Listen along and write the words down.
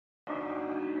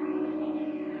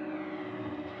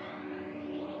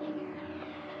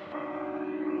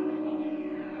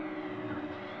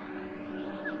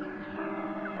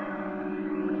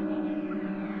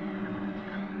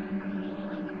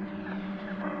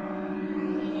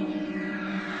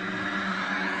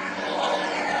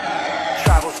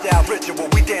ritual.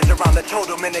 We dance around the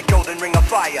totem in the golden ring of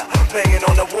fire, banging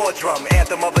on the Wardrum,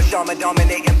 anthem of a shaman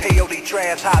dominating peyote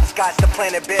trance. Hopscotch the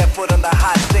planet barefoot on the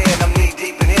hot sand. I'm knee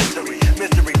deep in history,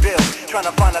 mystery built, trying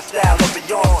to find a style of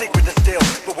beyond secret to steal.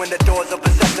 But when the doors of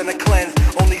perception are cleansed,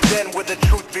 only then will the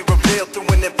truth be revealed through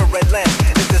an infrared lens.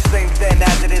 It's the same then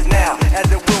as it is now,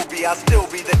 as it will be. I'll still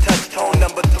be the touch tone,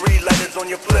 number 3 letters on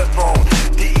your flip phone.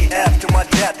 DEF to my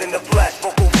death in the flesh,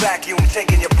 vocal vacuum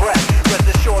taking your breath. Rest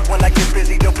assured when I get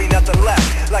busy there'll be nothing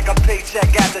left, like a paycheck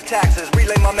after taxes.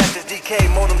 Relay my message, DK,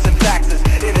 modems and faxes.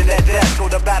 Internet death, go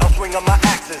to battle, swing on my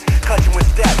axes. Cut you in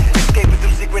step, escaping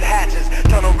through secret hatches.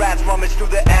 Tunnel rats rummage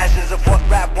through the ashes of what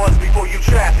rap was before you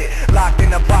trapped it. Locked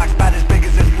in a box about as big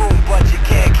as this room, but you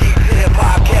can't keep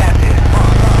hip-hop captive.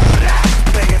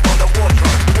 Banging on the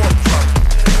Wardrum, Wardrum,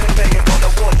 banging on the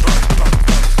Wardrum.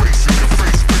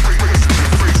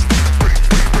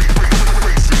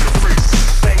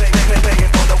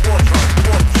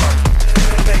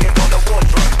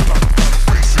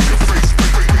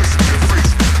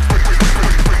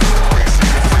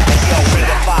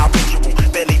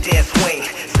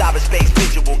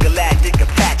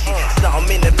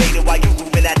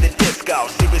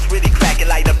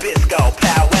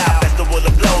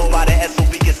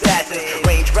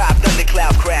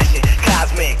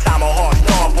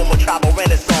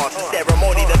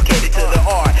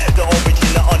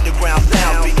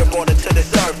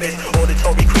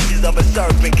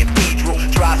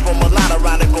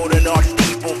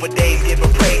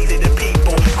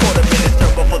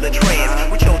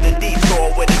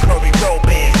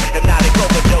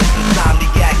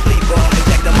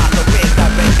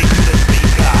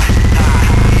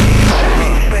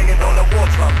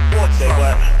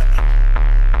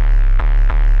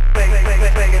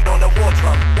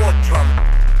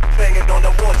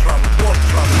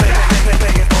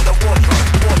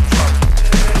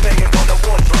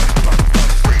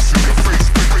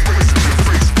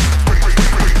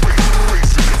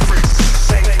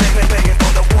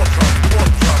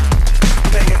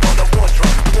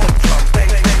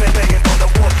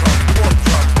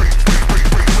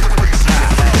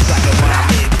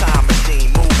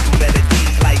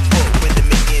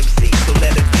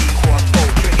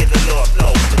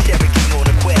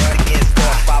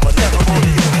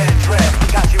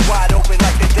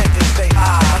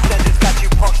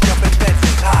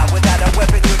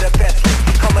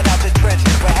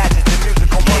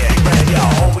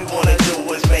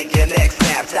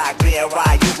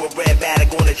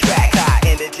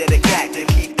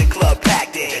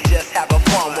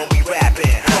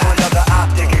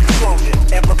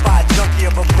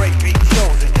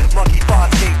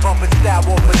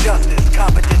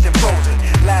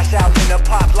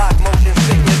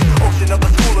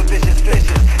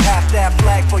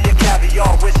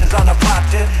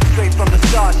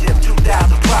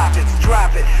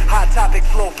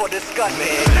 For discussion,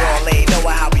 man, y'all ain't know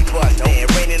how we bust, man.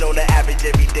 Raining on the average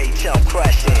everyday, chump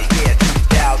crushing. Yeah,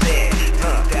 2000,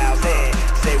 2000.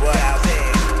 Say what?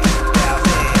 2000.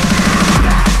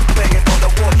 Banging on the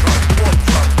Wardrum,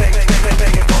 Wardrum. Banging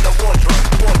on the Wardrum,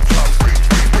 Wardrum. Banging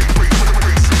on the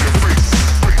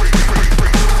Wardrum,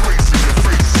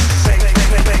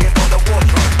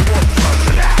 Wardrum.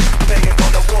 Banging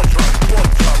on the Wardrum,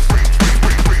 Wardrum.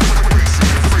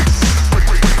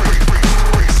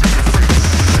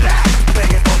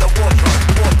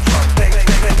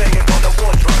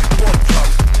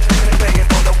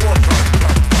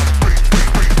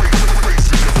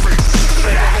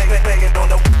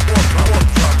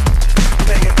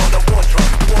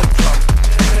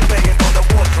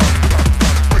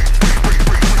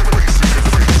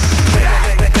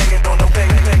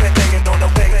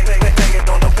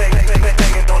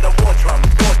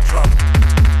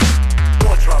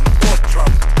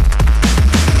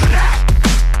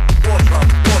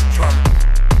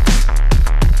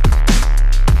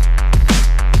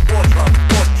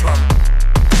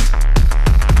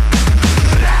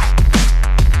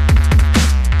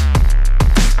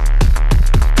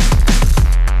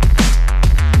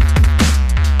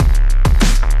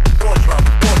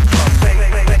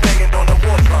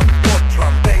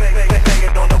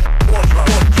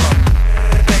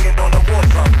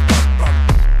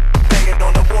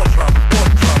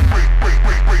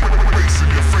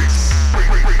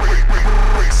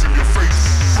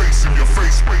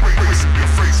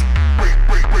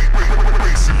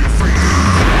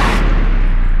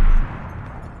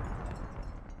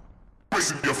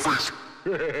 In your face.